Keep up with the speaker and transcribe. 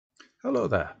Hello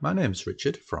there, my name's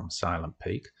Richard from Silent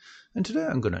Peak, and today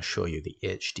I'm going to show you the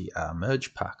HDR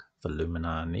Merge pack for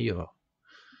Luminar Neo.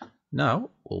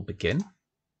 Now we'll begin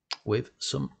with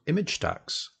some image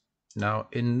stacks. Now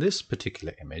in this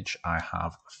particular image I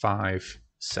have 5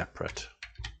 separate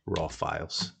raw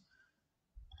files,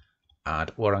 and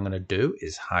what I'm going to do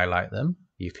is highlight them.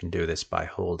 You can do this by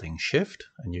holding Shift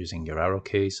and using your arrow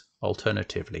keys,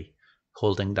 alternatively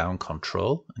holding down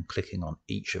Control and clicking on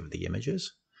each of the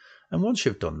images. And once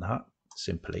you've done that,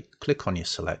 simply click on your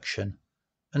selection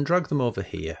and drag them over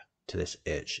here to this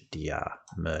HDR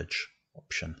Merge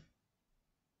option.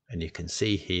 And you can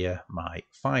see here my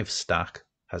 5 stack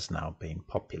has now been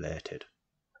populated.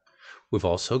 We've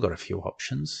also got a few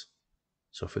options.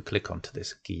 So if we click onto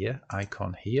this gear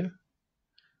icon here,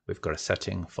 we've got a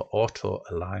setting for auto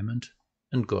alignment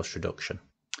and ghost reduction.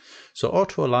 So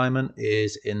auto alignment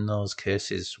is in those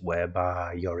cases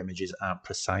whereby your images aren't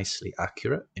precisely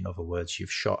accurate. In other words,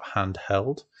 you've shot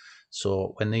handheld.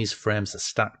 So when these frames are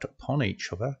stacked upon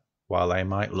each other, while they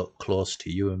might look close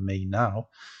to you and me now,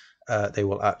 they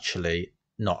will actually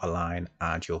not align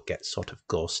and you'll get sort of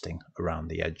ghosting around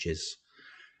the edges.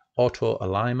 Auto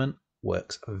alignment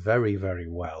works very, very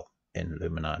well in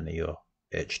Luminar Neo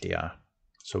HDR.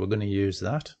 So we're going to use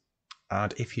that.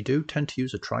 And if you do tend to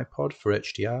use a tripod for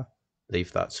HDR,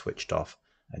 leave that switched off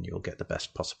and you'll get the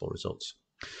best possible results.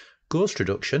 Ghost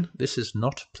reduction, this is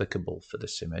not applicable for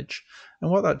this image. And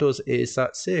what that does is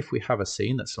that, say if we have a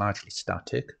scene that's largely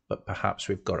static, but perhaps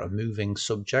we've got a moving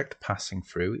subject passing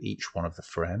through each one of the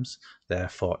frames,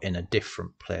 therefore in a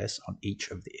different place on each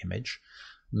of the image,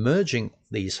 merging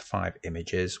these 5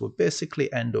 images will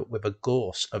basically end up with a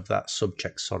ghost of that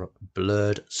subject sort of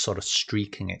blurred, sort of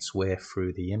streaking its way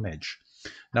through the image.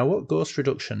 Now what ghost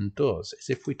reduction does is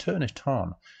if we turn it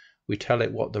on, we tell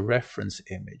it what the reference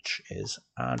image is,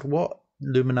 and what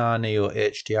Luminar Neo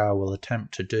HDR will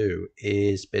attempt to do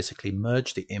is basically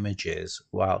merge the images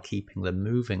while keeping the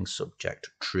moving subject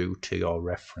true to your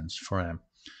reference frame.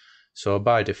 So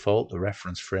by default the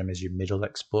reference frame is your middle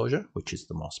exposure, which is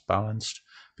the most balanced,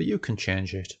 but you can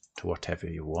change it to whatever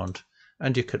you want,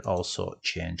 and you can also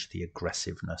change the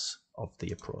aggressiveness of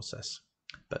the process.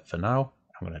 But for now,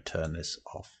 I'm going to turn this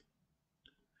off.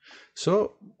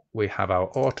 So we have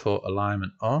our auto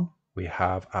alignment on, we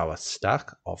have our stack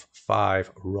of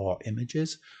 5 raw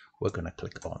images, we're going to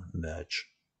click on Merge.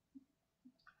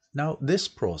 Now this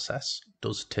process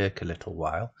does take a little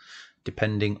while,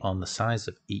 depending on the size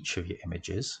of each of your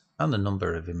images and the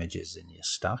number of images in your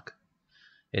stack.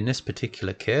 In this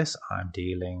particular case, I'm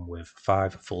dealing with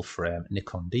 5 full-frame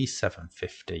Nikon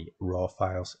D750 RAW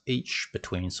files, each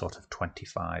between sort of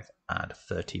 25 and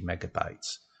 30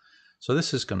 megabytes. So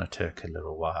this is going to take a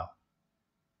little while.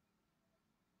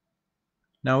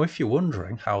 Now, if you're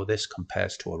wondering how this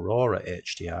compares to Aurora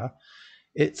HDR,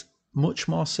 it's much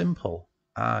more simple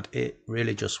and it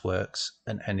really just works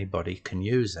and anybody can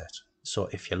use it. So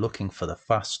if you're looking for the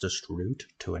fastest route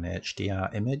to an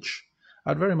HDR image,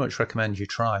 I'd very much recommend you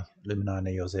try Luminar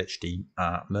Neo's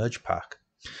HDR Merge pack.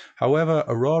 However,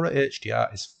 Aurora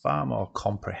HDR is far more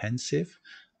comprehensive,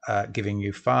 giving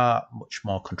you far much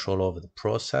more control over the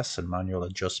process and manual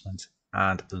adjustment,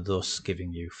 and thus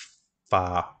giving you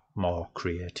far more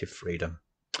creative freedom.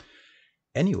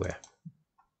 Anyway,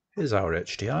 here's our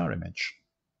HDR image,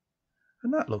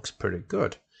 and that looks pretty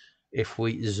good. If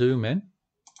we zoom in,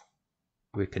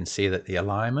 we can see that the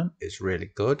alignment is really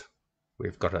good.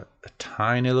 We've got a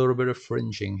tiny little bit of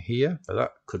fringing here, but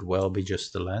that could well be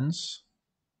just the lens.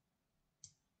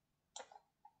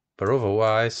 But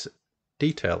otherwise,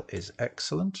 detail is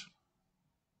excellent.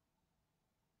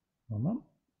 Hold on,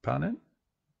 pan in.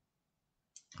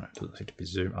 It doesn't seem to be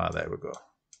zoomed. Ah, there we go.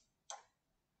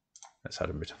 Let's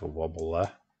had a bit of a wobble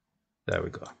there. There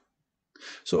we go.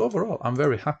 So overall, I'm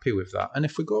very happy with that. And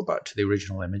if we go back to the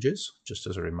original images, just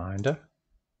as a reminder,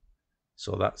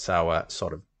 so that's our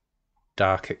sort of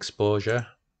dark exposure,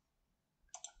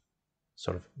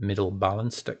 sort of middle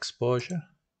balanced exposure,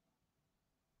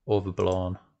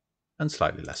 overblown and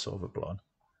slightly less overblown.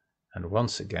 And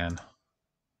once again,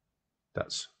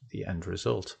 that's the end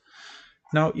result.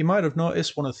 Now you might have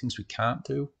noticed one of the things we can't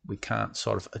do, we can't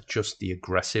sort of adjust the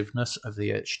aggressiveness of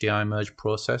the HDR merge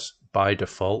process. By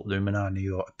default, Luminar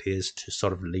Neo appears to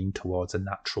sort of lean towards a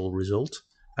natural result,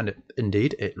 and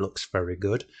indeed it looks very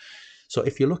good. So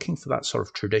if you're looking for that sort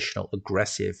of traditional,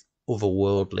 aggressive,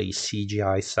 otherworldly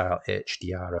CGI style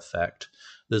HDR effect,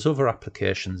 there's other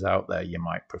applications out there you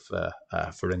might prefer.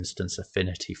 For instance,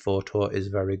 Affinity Photo is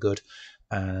very good.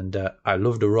 And I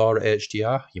loved Aurora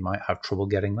HDR. You might have trouble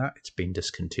getting that. It's been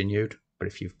discontinued. But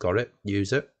if you've got it,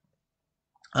 use it.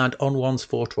 And On1's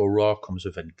Photo RAW comes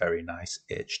with a very nice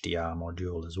HDR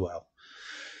module as well.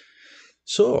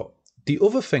 So the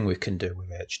other thing we can do with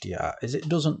HDR is it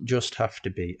doesn't just have to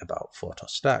be about photo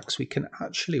stacks. We can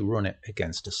actually run it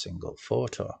against a single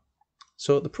photo.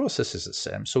 So the process is the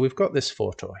same. So we've got this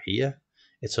photo here.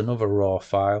 It's another RAW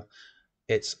file.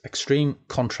 It's extreme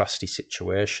contrasty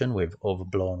situation with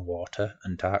overblown water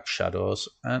and dark shadows.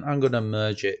 And I'm going to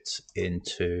merge it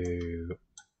into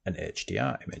an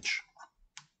HDR image.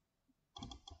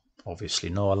 Obviously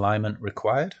no alignment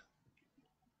required.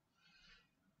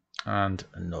 And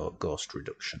no ghost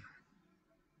reduction.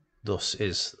 Thus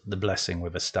is the blessing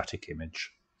with a static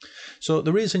image. So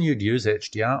the reason you'd use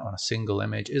HDR on a single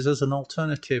image is as an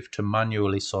alternative to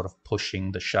manually sort of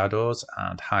pushing the shadows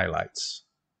and highlights.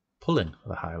 Pulling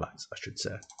the highlights, I should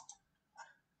say.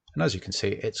 And as you can see,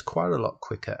 it's quite a lot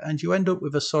quicker and you end up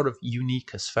with a sort of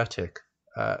unique aesthetic.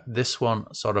 This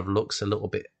one sort of looks a little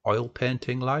bit oil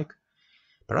painting like,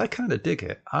 but I kind of dig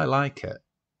it. I like it.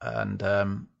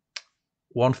 And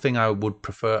one thing I would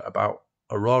prefer about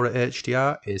Aurora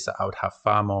HDR is that I would have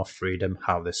far more freedom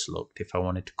how this looked. If I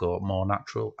wanted to go more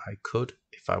natural, I could.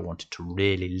 If I wanted to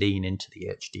really lean into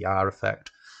the HDR effect,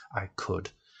 I could.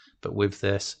 But with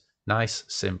this, nice,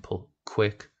 simple,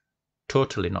 quick,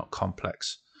 totally not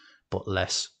complex, but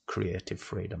less creative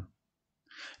freedom.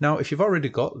 Now, if you've already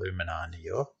got Luminar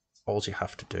Neo, all you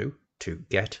have to do to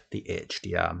get the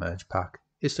HDR Merge pack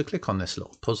is to click on this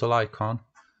little puzzle icon.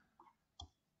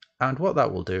 And what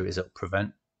that will do is it'll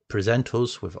present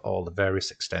us with all the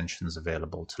various extensions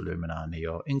available to Luminar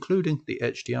Neo, including the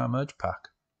HDR Merge pack.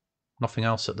 Nothing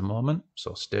else at the moment,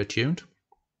 so stay tuned.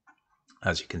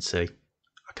 As you can see,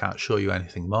 I can't show you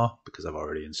anything more because I've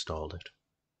already installed it.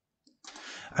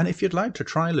 And if you'd like to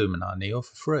try Luminar Neo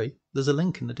for free, there's a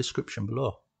link in the description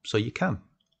below, so you can.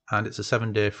 And it's a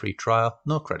 7-day free trial,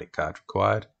 no credit card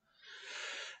required.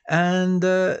 And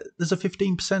there's a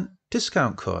 15%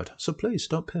 discount code, so please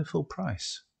don't pay full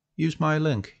price. Use my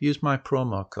link, use my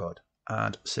promo code,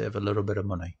 and save a little bit of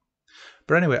money.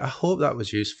 But anyway, I hope that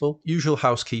was useful. Usual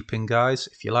housekeeping, guys.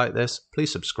 If you like this,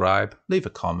 please subscribe, leave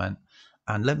a comment,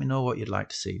 and let me know what you'd like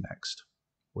to see next.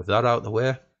 With that out of the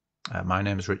way, my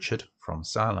name is Richard from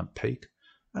Silent Peak,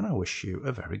 and I wish you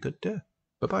a very good day.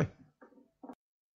 Bye-bye.